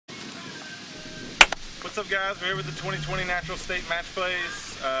What's up, guys? We're here with the 2020 Natural State Match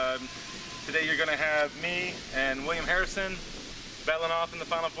Plays. Today you're going to have me and William Harrison battling off in the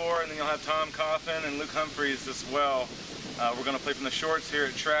Final Four, and then you'll have Tom Coffin and Luke Humphreys as well. We're going to play from the shorts here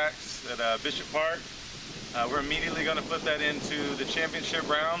at Traxx at Bishop Park. We're immediately going to flip that into the championship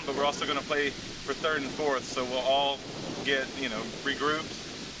round, but we're also going to play for third and fourth, so we'll all get, regrouped,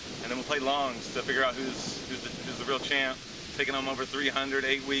 and then we'll play longs to figure out who's the real champ, taking them over 300,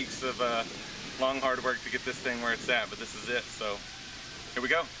 8 weeks of long hard work to get this thing where it's at, but this is it, so here we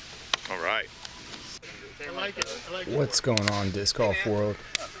go. All right. I like it. What's going on, disc golf world?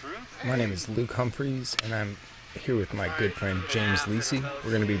 My name is Luke Humphreys, and I'm here with my good friend James Lisi.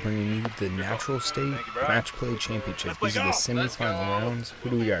 We're going to be bringing you the Natural State Match Play Championship. These are the semifinal rounds. Who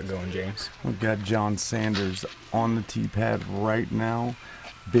do we got going, James? We've got John Sanders on the tee pad right now.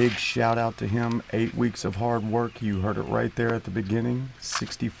 Big shout out to him. 8 weeks of hard work. You heard it right there at the beginning.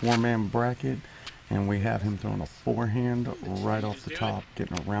 64-man bracket. And we have him throwing a forehand right off the top,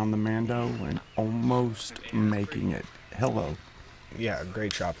 getting around the Mando and almost making it. Hello. Yeah,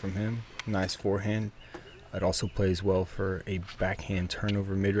 great shot from him. Nice forehand. It also plays well for a backhand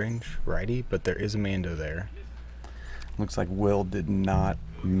turnover mid-range righty, but there is a Mando there. Looks like Will did not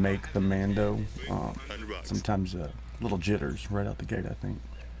make the Mando. Sometimes little jitters right out the gate, I think.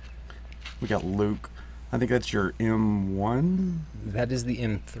 We got Luke. I think that's your M1? That is the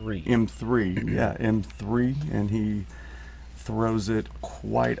M3. M3, yeah, M3, and he throws it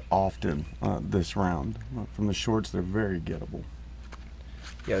quite often this round. From the shorts, they're very gettable.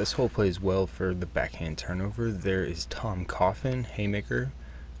 Yeah, this hole plays well for the backhand turnover. There is Tom Coffin, haymaker.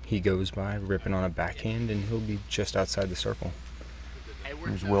 He goes by ripping on a backhand, and he'll be just outside the circle.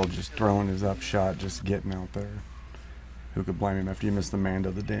 There's Will just throwing his up shot, just getting out there. Who could blame him after you miss the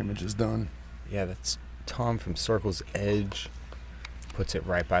Mando? The damage is done. Yeah, that's Tom from Circle's Edge. Puts it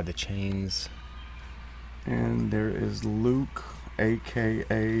right by the chains. And there is Luke,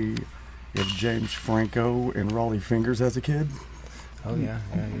 a.k.a. if James Franco and Raleigh Fingers as a kid. Oh, yeah.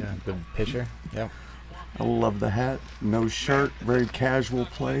 The pitcher, yep. I love the hat. No shirt, very casual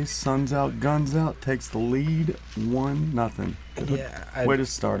play. Sun's out, guns out, takes the lead, 1-0. Yeah, way to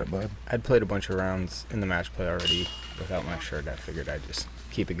start it, bud. I'd played a bunch of rounds in the match play already without my shirt. I figured I'd just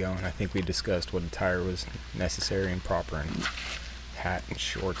keep it going. I think we discussed what attire was necessary and proper, and hat and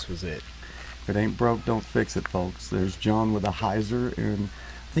shorts was it. If it ain't broke, don't fix it, folks. There's John with a hyzer, and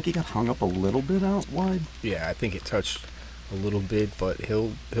I think he got hung up a little bit out wide. Yeah, I think it touched a little bit, but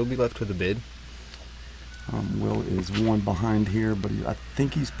he'll be left with a bid. Will is one behind here, but I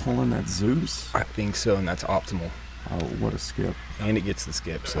think he's pulling that Zeus. I think so, and that's optimal. Oh, what a skip. And it gets the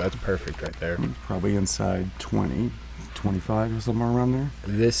skip, so that's perfect right there. Probably inside 20, 25 or somewhere around there.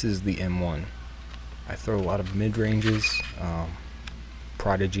 This is the M1. I throw a lot of mid-ranges.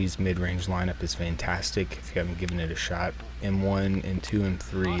 Prodigy's mid-range lineup is fantastic if you haven't given it a shot. M1, M2,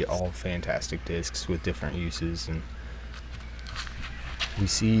 M3, all fantastic discs with different uses. And we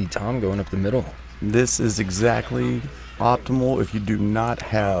see Tom going up the middle. This is exactly optimal if you do not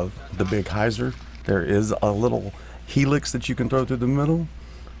have the big hyzer. There is a little helix that you can throw through the middle.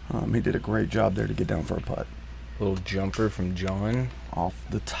 He did a great job there to get down for a putt. Little jumper from John. Off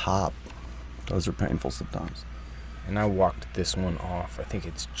the top. Those are painful sometimes. And I walked this one off. I think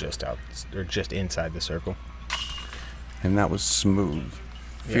it's just out, or just inside the circle. And that was smooth.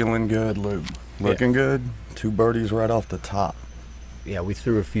 Yeah. Feeling good, Luke. Looking good. 2 birdies right off the top. Yeah, we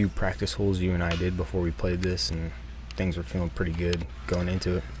threw a few practice holes, you and I did, before we played this, and things were feeling pretty good going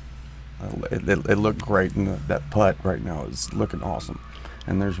into it. It looked great, and that putt right now is looking awesome.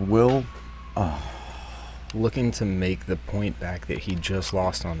 And there's Will. Looking to make the point back that he just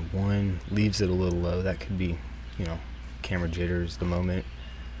lost on one. Leaves it a little low. That could be, camera jitters the moment.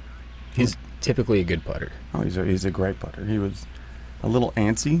 He's typically a good putter. Oh, he's a great putter. He was a little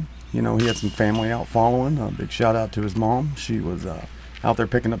antsy. He had some family out following. A big shout out to his mom. She was out there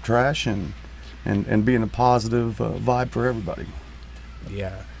picking up trash and being a positive vibe for everybody.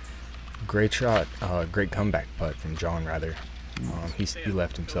 Yeah, great shot. Great comeback putt from John, rather. He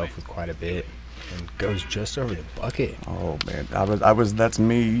left himself with quite a bit and goes just over the bucket. Oh man, that's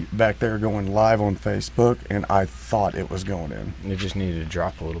me back there going live on Facebook, and I thought it was going in. It just needed to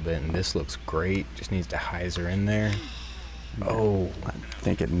drop a little bit, and this looks great. Just needs to hyzer in there. Oh, I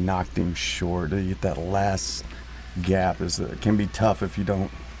think it knocked him short. To get that last gap can be tough if you don't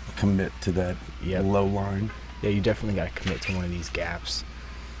commit to that low line. Yeah, you definitely got to commit to one of these gaps.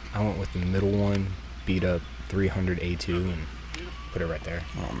 I went with the middle one, beat up 300 A2, and put it right there.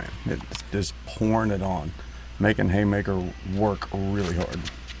 Oh man, it's just pouring it on, making haymaker work really hard.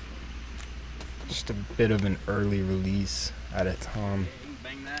 Just a bit of an early release out of Tom.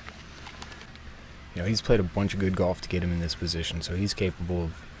 You know, he's played a bunch of good golf to get him in this position, so he's capable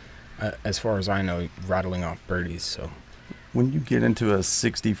of, as far as I know, rattling off birdies. So when you get into a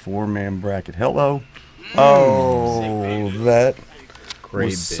 64-man bracket, hello? Oh, that great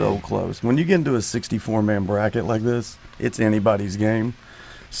was so close. When you get into a 64-man bracket like this, it's anybody's game.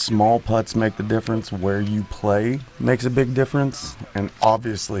 Small putts make the difference. Where you play makes a big difference. And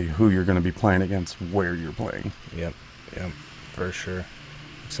obviously who you're going to be playing against, where you're playing. Yep, for sure.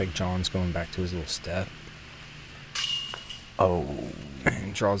 Looks like John's going back to his little step. Oh.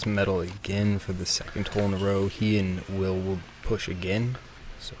 And draws medal again for the second hole in a row. He and will push again.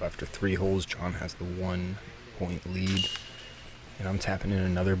 So after 3 holes, John has the 1-point lead. And I'm tapping in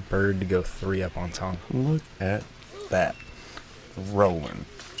another bird to go 3 up on Tom. Look at that. Rolling.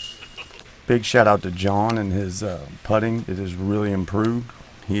 Big shout out to John and his putting. It has really improved.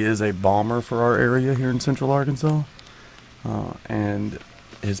 He is a bomber for our area here in Central Arkansas. And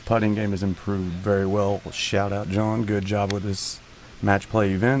his putting game has improved very well. Shout out, John. Good job with this match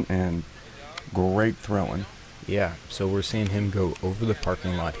play event and great throwing. Yeah, so we're seeing him go over the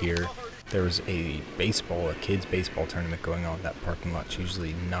parking lot here. There was a kids baseball tournament going on. That parking lot's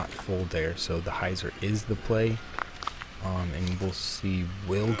usually not full there, so the hyzer is the play. And we'll see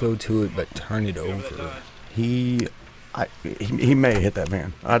Will go to it, but turn it over. He may hit that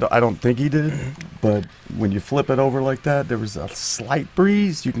man. I don't think he did, but when you flip it over like that, there was a slight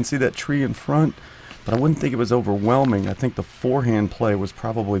breeze. You can see that tree in front, but I wouldn't think it was overwhelming. I think the forehand play was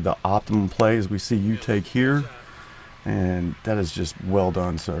probably the optimum play as we see you take here, and that is just well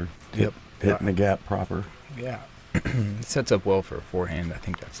done, sir. Yep. Hitting the gap proper. Yeah. It sets up well for a forehand. I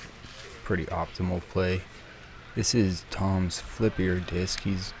think that's a pretty optimal play. This is Tom's flippier disc.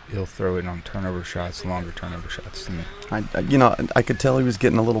 He'll throw it on turnover shots, longer turnover shots. I could tell he was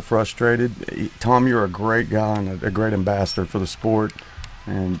getting a little frustrated. Tom, you're a great guy and a great ambassador for the sport,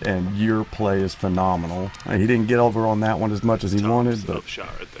 and your play is phenomenal. He didn't get over on that one as much as he wanted, but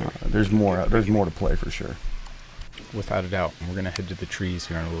there's more to play for sure. Without a doubt. We're going to head to the trees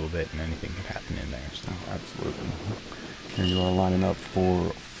here in a little bit, and anything could happen in there. So. Absolutely. Here you are lining up for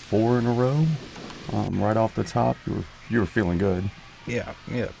 4 in a row. Right off the top, you were feeling good. Yeah,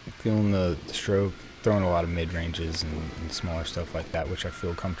 feeling the stroke, throwing a lot of mid-ranges and smaller stuff like that, which I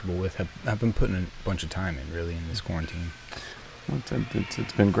feel comfortable with. I've been putting a bunch of time in, really, in this quarantine. Well,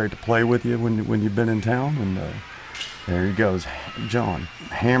 it's been great to play with you when you've been in town, and there he goes. John,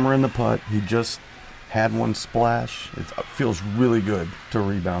 hammering the putt. He just had one splash. It feels really good to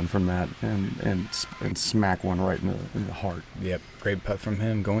rebound from that and smack one right in the heart. Yep, great putt from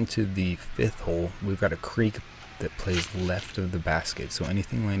him. Going to the 5th hole, we've got a creek that plays left of the basket, so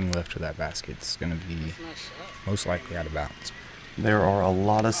anything landing left of that basket is going to be most likely out of bounds. There are a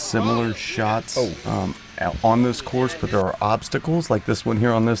lot of similar shots on this course, but there are obstacles like this one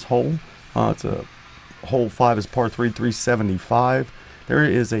here on this hole. It's a hole 5 is par 3, 375. There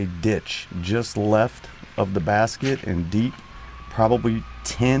is a ditch just left of the basket and deep, probably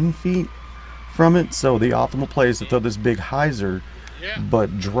 10 feet from it. So the optimal play is to throw this big hyzer,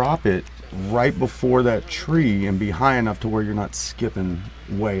 but drop it right before that tree and be high enough to where you're not skipping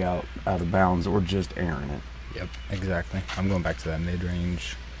way out of bounds or just airing it. Yep, exactly. I'm going back to that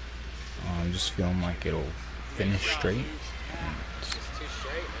mid-range. I'm just feeling like it'll finish straight.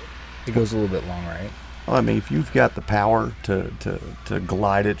 It goes a little bit long, right? Well, I mean, if you've got the power to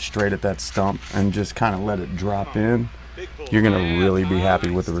glide it straight at that stump and just kind of let it drop in, you're going to really be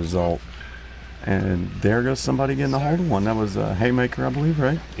happy with the result. And there goes somebody getting a hold of one. That was a haymaker, I believe,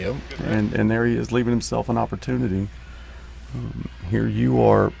 right? Yep. And there he is, leaving himself an opportunity. Here you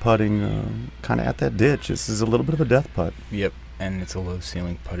are putting kind of at that ditch. This is a little bit of a death putt. Yep, and it's a low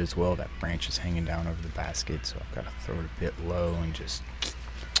ceiling putt as well. That branch is hanging down over the basket, so I've got to throw it a bit low and just...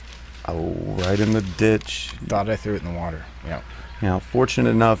 Oh, right in the ditch. Thought I threw it in the water. Yeah. Now,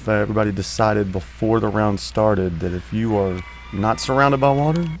 fortunate enough, everybody decided before the round started that if you are not surrounded by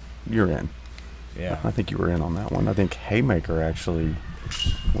water, you're in. Yeah. I think you were in on that one. I think Haymaker actually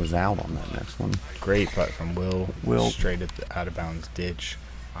was out on that next one. Great putt from Will. Straight at the out of bounds ditch.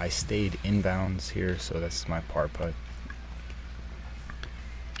 I stayed inbounds here, so that's my par putt.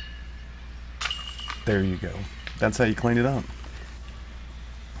 There you go. That's how you clean it up.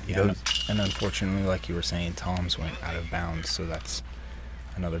 Yeah, and unfortunately, like you were saying, Tom's went out of bounds, so that's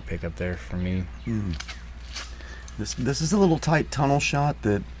another pickup there for me. This is a little tight tunnel shot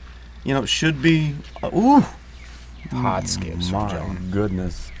that, should be. Ooh! Hot skips from John. My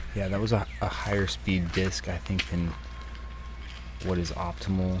goodness. Yeah, that was a higher speed disc, I think, than what is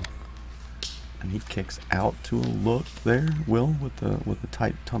optimal. And he kicks out to a look there, Will, with the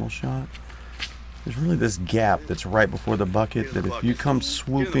tight tunnel shot. There's really this gap that's right before the bucket that if you come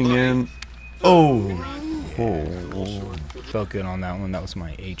swooping in Oh. Felt good on that one. That was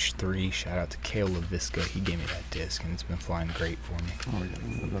my H3. Shout out to Kale LaVisca. He gave me that disc, and it's been flying great for me. Oh,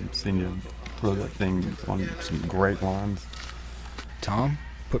 yeah. I've seen you throw that thing on some great lines. Tom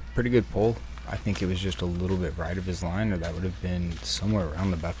put pretty good pull. I think it was just a little bit right of his line, or that would have been somewhere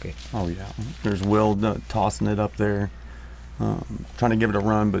around the bucket. Oh, yeah. There's Will tossing it up there, trying to give it a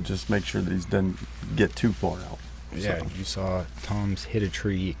run, but just make sure that he doesn't get too far out. Yeah, So. you saw Tom's hit a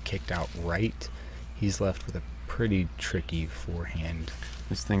tree, kicked out right. He's left with a pretty tricky forehand.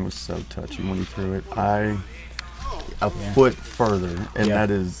 This thing was so touchy when he threw it. A foot further, and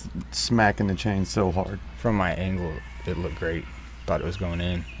that is smacking the chain so hard. From my angle, it looked great. Thought it was going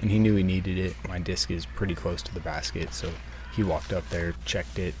in, and he knew he needed it. My disc is pretty close to the basket, so he walked up there,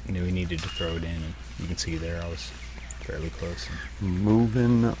 checked it, knew he needed to throw it in, and you can see there I was fairly close.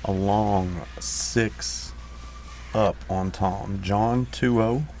 Moving along, 6 up on Tom. John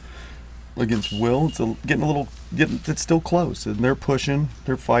 2-0 against Will. It's still close, and they're pushing,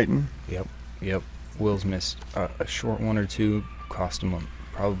 they're fighting. Yep. Will's missed a short one or two, cost him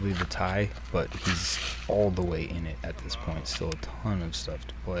probably the tie, but he's all the way in it at this point. Still a ton of stuff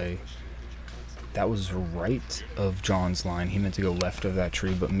to play. That was right of John's line. He meant to go left of that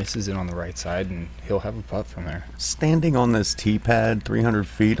tree, but misses it on the right side, and he'll have a putt from there. Standing on this tee pad, 300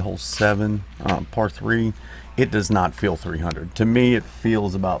 feet, hole 7, par 3, it does not feel 300. To me, it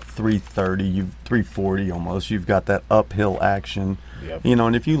feels about 330, 340 almost. You've got that uphill action. Yep. You know,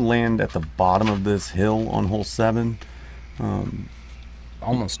 and if you land at the bottom of this hill on hole 7,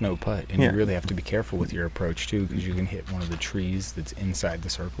 almost no putt, and you really have to be careful with your approach too, because you can hit one of the trees that's inside the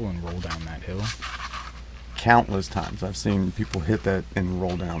circle and roll down that hill. Countless times I've seen people hit that and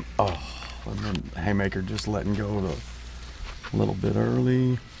roll down. Oh, and then haymaker just letting go a little bit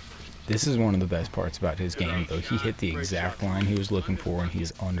early. This is one of the best parts about his game, though. He hit the exact line he was looking for, and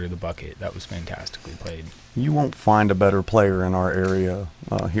he's under the bucket. That was fantastically played. You won't find a better player in our area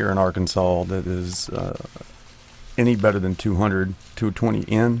here in Arkansas that is any better than 200, 220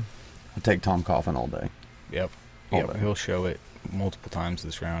 in. I'll take Tom Coffin all day. Yep. He'll show it multiple times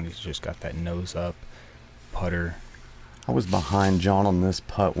this round. He's just got that nose up putter. I was behind John on this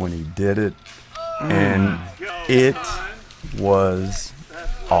putt when he did it, and it was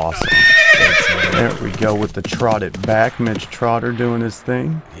awesome. There we go with the trot it back. Mitch Trotter doing his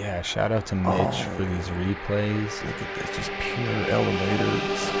thing. Yeah, shout out to Mitch for these replays. Look at this, just pure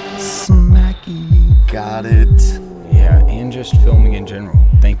elevators. Smacky. Got it. Yeah, and just filming in general.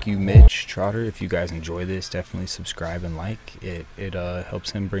 Thank you, Mitch Trotter. If you guys enjoy this, definitely subscribe and like. It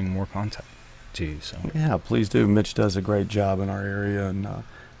helps him bring more content to you. So yeah, please do. Mitch does a great job in our area and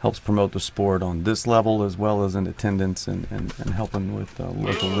helps promote the sport on this level as well as in attendance and helping with the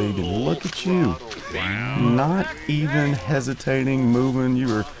local league. And look at you. Not even hesitating, moving. You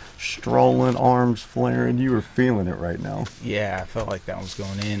were strolling, arms flaring. You were feeling it right now. Yeah, I felt like that was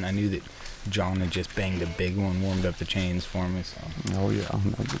going in. I knew that John had just banged a big one, warmed up the chains for me. So. Oh, yeah.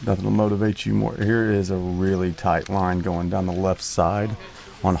 Nothing will motivate you more. Here is a really tight line going down the left side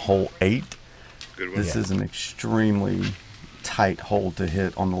on hole 8. This is an extremely tight hole to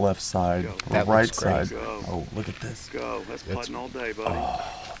hit on the left side. On the right side. Go. Oh, look at this. Go. That's putting all day, buddy. Oh,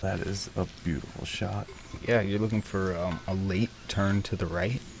 that is a beautiful shot. Yeah, you're looking for a late turn to the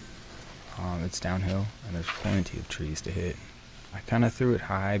right. It's downhill, and there's plenty of trees to hit. I kind of threw it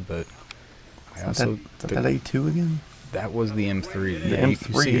high, but I also... Is that A2 again? That was the M3. The Yeah, M3.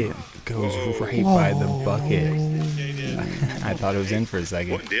 you see it goes right by the bucket. I thought it was in for a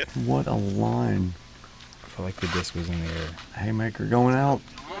second. What a line. I felt like the disc was in the air. Haymaker going out.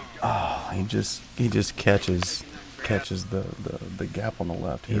 Oh, he just catches the gap on the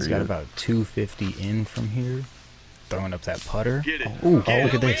left. He's got about 250 in from here. Throwing up that putter. Oh,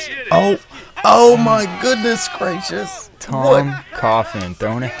 look at this. Oh my goodness gracious. Tom Coffin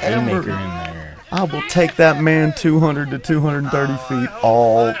throwing a haymaker in there. I will take that man 200 to 230 feet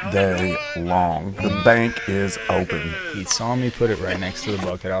all day long. The bank is open. He saw me put it right next to the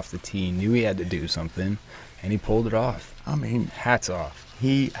bucket off the tee, knew he had to do something, and he pulled it off. I mean, hats off.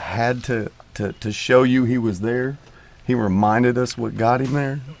 He had to show you he was there. He reminded us what got him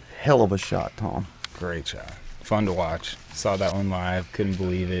there. Hell of a shot, Tom. Great shot. Fun to watch. Saw that one live. Couldn't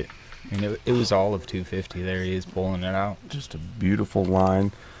believe it. I mean, it was all of 250. There he is pulling it out. Just a beautiful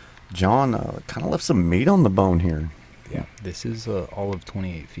line. John kind of left some meat on the bone here. Yeah, this is all of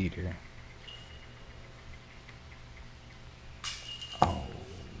 28 feet here. Oh,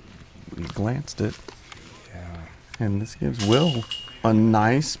 he glanced it. Yeah. And this gives Will a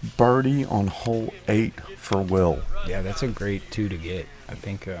nice birdie on hole 8 for Will. Yeah, that's a great 2 to get. I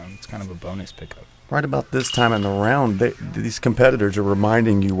think it's kind of a bonus pickup. Right about this time in the round, these competitors are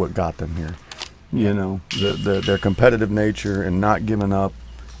reminding you what got them here. You know, their competitive nature and not giving up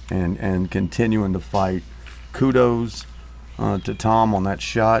and continuing to fight. Kudos to Tom on that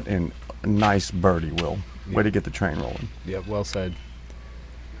shot, and a nice birdie, Will. Way to get the train rolling. Yep, well said.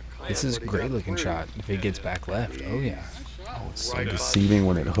 This is a great looking shot. If it gets back left, oh yeah. Oh, it's so deceiving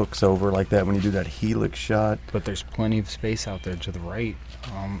when it hooks over like that, when you do that helix shot. But there's plenty of space out there to the right,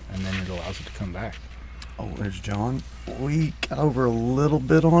 and then it allows it to come back. Oh, there's John. We got over a little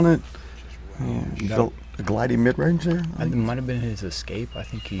bit on it. You felt a gliding mid-range there? It might have been his escape. I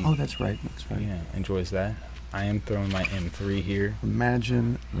think he... Oh, that's right. That's right. Yeah, enjoys that. I am throwing my M3 here.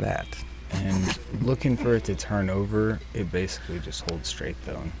 Imagine that. And looking for it to turn over, it basically just holds straight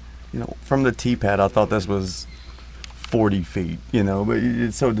though. You know, from the tee pad, I thought this was 40 feet, you know, but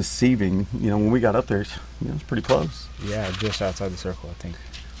it's so deceiving. You know, when we got up there, you know, it's pretty close. Yeah, just outside the circle, I think.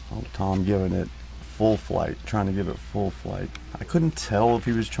 Oh, Tom giving it full flight, trying to give it full flight. I couldn't tell if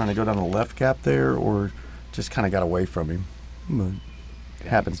he was trying to go down the left gap there or just kind of got away from him. But it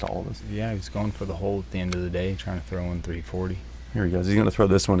happens to all of us. Yeah, he's going for the hole at the end of the day, trying to throw in 340. Here he goes. He's going to throw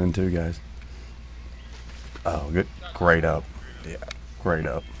this one in too, guys. Oh, good. Great up. Yeah. Great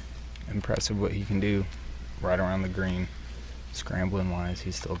up. Impressive what he can do right around the green. Scrambling wise,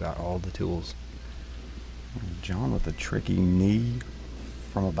 he's still got all the tools. John with a tricky knee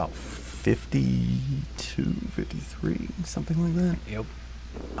from about 52, 53, something like that. Yep.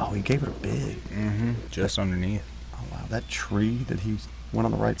 Oh, he gave it a big. Just underneath. Oh, wow. That tree that he went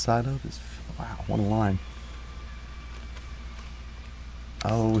on the right side of is, wow, what a line.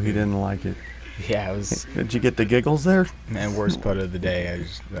 Oh, he didn't like it. Yeah, it was... Did you get the giggles there? Man, worst putt of the day.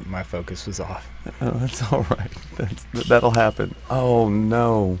 My focus was off. Oh, that's all right. That'll happen. Oh,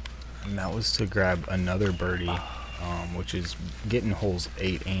 no. And that was to grab another birdie, which is getting holes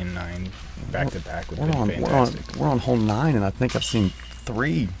 8 and 9 back to back would have been fantastic. We're on hole 9, and I think I've seen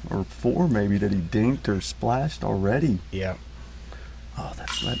 3 or 4 maybe that he dinked or splashed already. Yeah. Oh,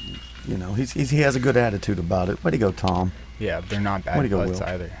 that. You know, he has a good attitude about it. Way to go, Tom. Yeah, they're not bad putts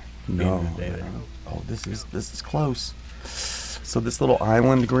either. No. Oh, this is close. So this little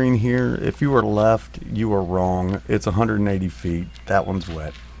island green here, if you were left, you were wrong. It's 180 feet. That one's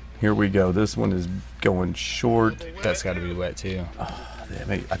wet. Here we go. This one is going short. That's got to be wet too. Oh,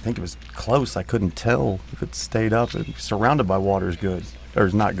 I think it was close. I couldn't tell if it stayed up. Surrounded by water is good, or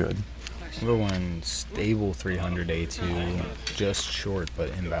is not good. We're going stable 300 A2, just short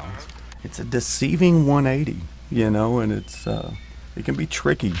but inbounds. It's a deceiving 180, you know, and it's it can be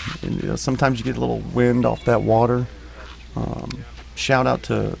tricky. And, you know, sometimes you get a little wind off that water. Shout out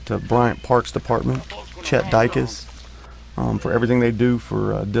to Bryant Parks Department, Chet Dykes, for everything they do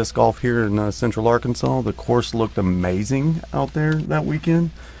for disc golf here in Central Arkansas. The course looked amazing out there that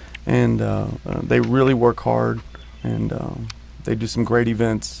weekend, and they really work hard, and they do some great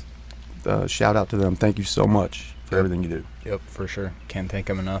events. Shout out to them. Thank you so much for everything you do. Yep, for sure. Can't thank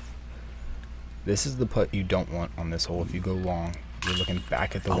them enough. This is the putt you don't want on this hole if you go long. You're looking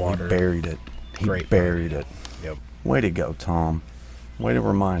back at the water. He buried it. He buried it. Yep. Way to go, Tom. Way to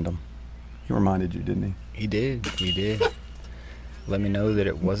remind him. He reminded you, didn't he? He did. He did. Let me know that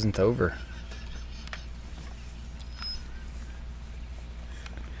it wasn't over.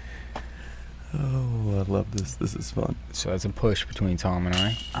 Oh, I love this. This is fun. So that's a push between Tom and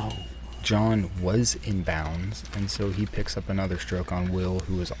I. Oh. John was in bounds, and so he picks up another stroke on Will,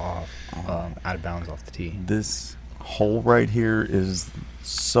 who was off, out of bounds off the tee. This hole right here is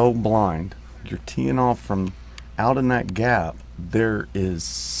so blind. You're teeing off from out in that gap. There is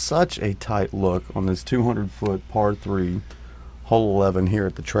such a tight look on this 200-foot par 3, hole 11 here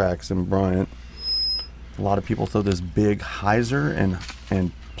at the Traxx in Bryant. A lot of people throw this big hyzer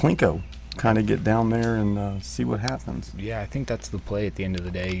and plinko. Kind of get down there and see what happens. Yeah, I think that's the play at the end of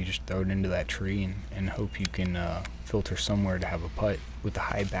the day. You just throw it into that tree and hope you can filter somewhere to have a putt. With the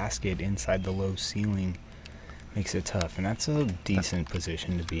high basket inside the low ceiling, makes it tough, and that's a decent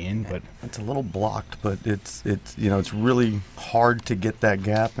position to be in. But it's a little blocked, but it's you know, it's really hard to get that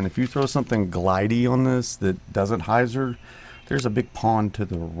gap. And if you throw something glidey on this that doesn't hyzer, there's a big pond to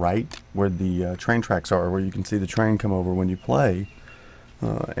the right where the train tracks are, where you can see the train come over when you play.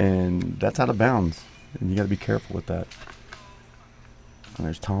 And that's out of bounds, and you got to be careful with that. And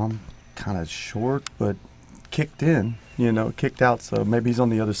there's Tom, kind of short, but kicked in, you know, kicked out, so maybe he's on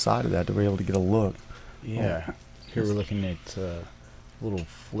the other side of that to be able to get a look. Yeah, here we're looking at a little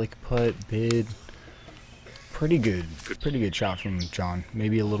flick putt bid. Pretty good shot from John.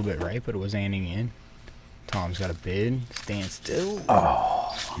 Maybe a little bit right, but it was aiming in. Tom's got a bid, stand still.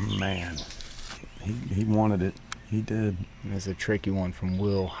 Oh, man. He wanted it. He did. There's a tricky one from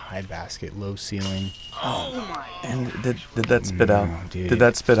Will. High basket, low ceiling. And did that spit out? Dude. Did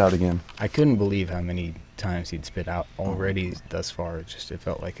that spit out again? I couldn't believe how many times he'd spit out already thus far. It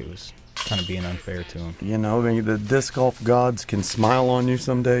felt like it was kind of being unfair to him. You know, I mean, the disc golf gods can smile on you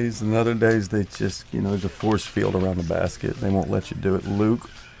some days, and other days they just, you know, there's a force field around the basket. They won't let you do it. Luke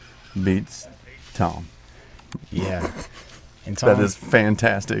beats Tom. Yeah. And Tom, That is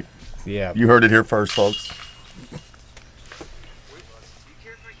fantastic. yeah. You heard it here first, folks.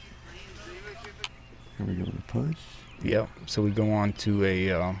 Here we go to the push. Yep. So we go on to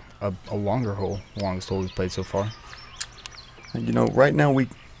a longer hole, longest hole we've played so far. And, you know, right now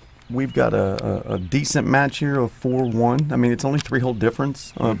we've got a decent match here of 4-1. I mean, it's only 3-hole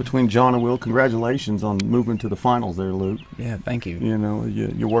difference between John and Will. Congratulations on moving to the finals there, Luke. Yeah, thank you. You know,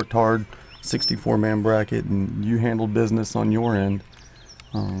 you worked hard, 64-man bracket, and you handled business on your end.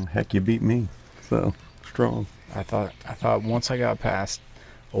 Heck, you beat me, so strong. I thought once I got past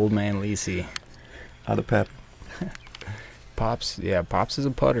old man Lisi, Out of pep. Pops is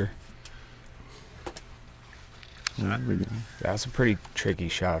a putter. There we go. That's a pretty tricky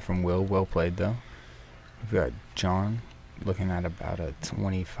shot from Will. Well played, though. We've got John looking at about a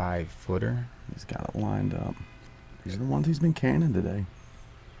 25-footer. He's got it lined up. These are the ones he's been canning today.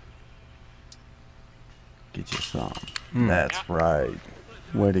 Get you some. That's right.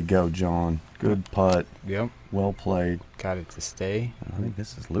 Way to go, John. Good putt. Yep. Well played. Got it to stay. I think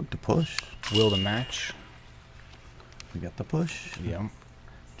this is Luke to push. Will to match. We got the push. Yep.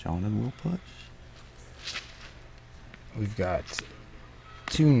 John and Will push. We've got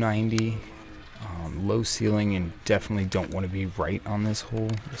 290, low ceiling, and definitely don't want to be right on this hole.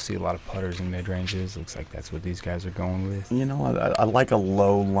 You'll see a lot of putters in mid-ranges. Looks like that's what these guys are going with. You know, I like a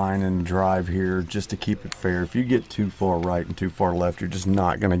low line and drive here just to keep it fair. If you get too far right and too far left, you're just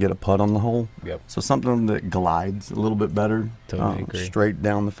not going to get a putt on the hole. Yep. So something that glides a little bit better, Totally agree. straight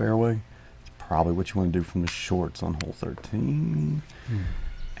down the fairway, is probably what you want to do from the shorts on hole 13.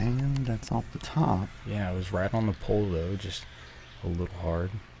 And that's off the top. Yeah, it was right on the pole, though, just a little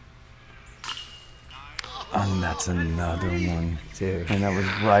hard. And that's another one. Dude, And that was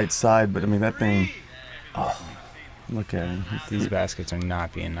right side, but I mean, that thing, look at him. these baskets are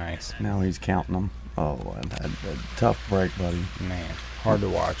not being nice. Now he's counting them. Oh, and that tough break, buddy. Man, hard to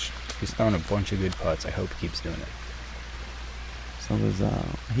watch. He's throwing a bunch of good putts. I hope he keeps doing it. So there's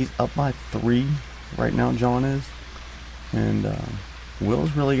he's up by 3 right now, John is. And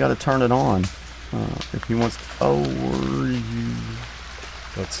Will's really got to turn it on if he wants to.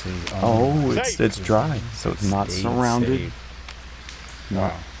 Let's see. It's dry, so it's not Stayed surrounded. safe. No,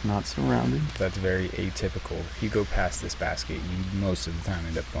 Wow. not surrounded. That's very atypical. If you go past this basket, you most of the time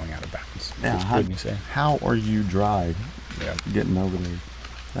end up going out of bounds. Yeah, Wouldn't you say? how are you dry Yeah, getting over there?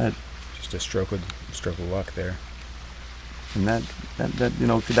 That just a stroke of luck there. and that you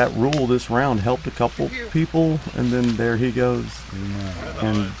know, that rule this round helped a couple people, and then there he goes,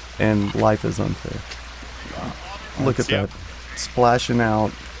 and life is unfair. Look at that, splashing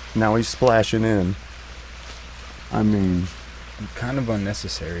out. Now he's splashing in. I mean, Kind of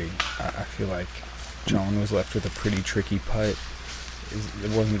unnecessary. I feel like John was left with a pretty tricky putt.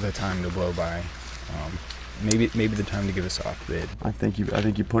 It wasn't the time to blow by. Maybe the time to give a soft bid. I think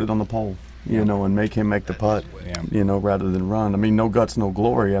you put it on the pole, you know, and make him make the putt, Yeah. you know, rather than run. I mean, no guts, no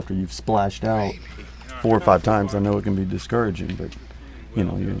glory after you've splashed out 4 or 5 times. I know it can be discouraging, but you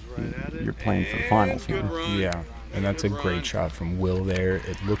know, you're playing for the finals here. Yeah, and that's a great shot from Will there.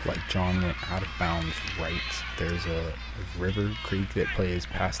 It looked like John went out of bounds right. There's a river, creek that plays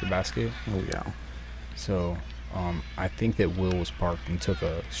past the basket. Oh yeah. So I think that Will was parked and took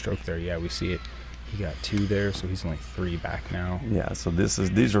a stroke there. Yeah, we see it. He got 2 there, so he's only 3 back now. Yeah, so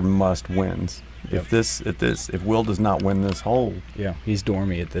these are must wins. Yep. If Will does not win this hole, Yeah, he's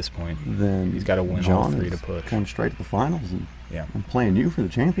dormy at this point. then He's got to win John all 3 to is push. going straight to the finals and Yeah. playing you for the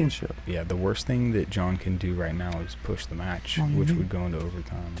championship. Yeah, the worst thing that John can do right now is push the match, Well, which you- would go into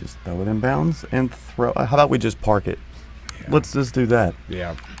overtime. Just throw it in bounds and throw. How about we just park it? Yeah. Let's just do that.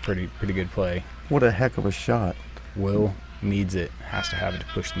 Yeah, pretty good play. What a heck of a shot. Will needs it, has to have it to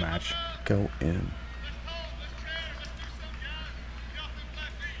push the match. Go in.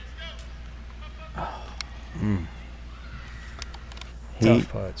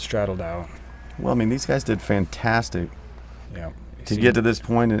 Tough putt, straddled out. Well, I mean, these guys did fantastic Yeah. to get to this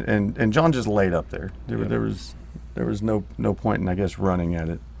point, and John just laid up there. Yep. There was no point in, I guess, running at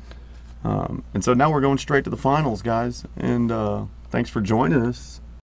it. And so now we're going straight to the finals, guys. And thanks for joining us.